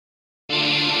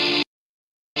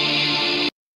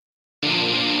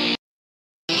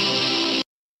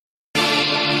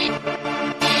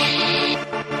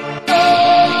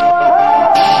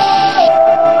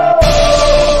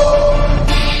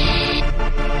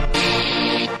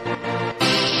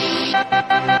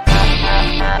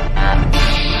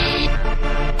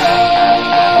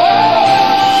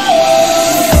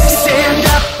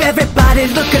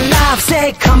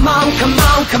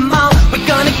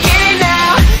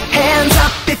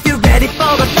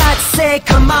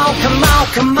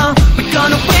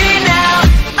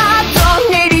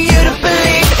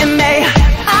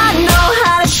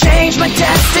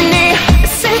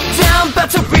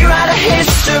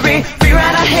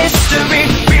history,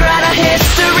 rewrite our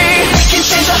history. We can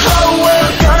change the whole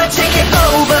world, gonna take it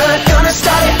over, gonna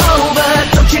start it over.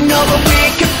 Don't you know that we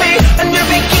could be a new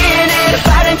beginning,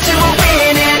 fighting to a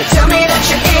winning? Tell me that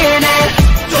you're in it.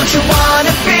 Don't you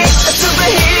wanna be a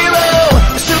superhero,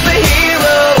 a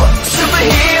superhero, a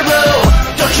superhero?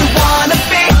 Don't you wanna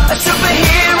be a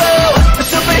superhero, a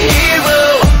superhero,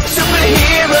 a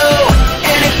superhero?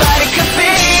 Anybody could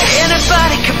be,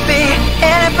 anybody could be,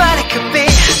 anybody could be.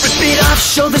 Rip it off,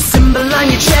 show the symbol on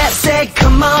your chest. Say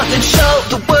come on and show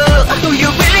the world who you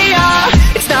really are.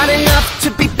 It's not enough to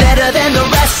be better than the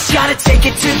rest. Gotta take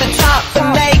it to the top and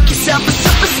make yourself a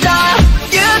superstar.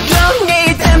 You don't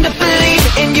need them to believe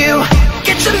in you.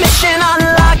 Get your mission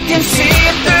unlocked and see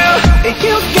it through.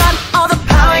 You got all the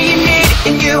power you need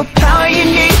in you, power you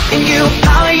need.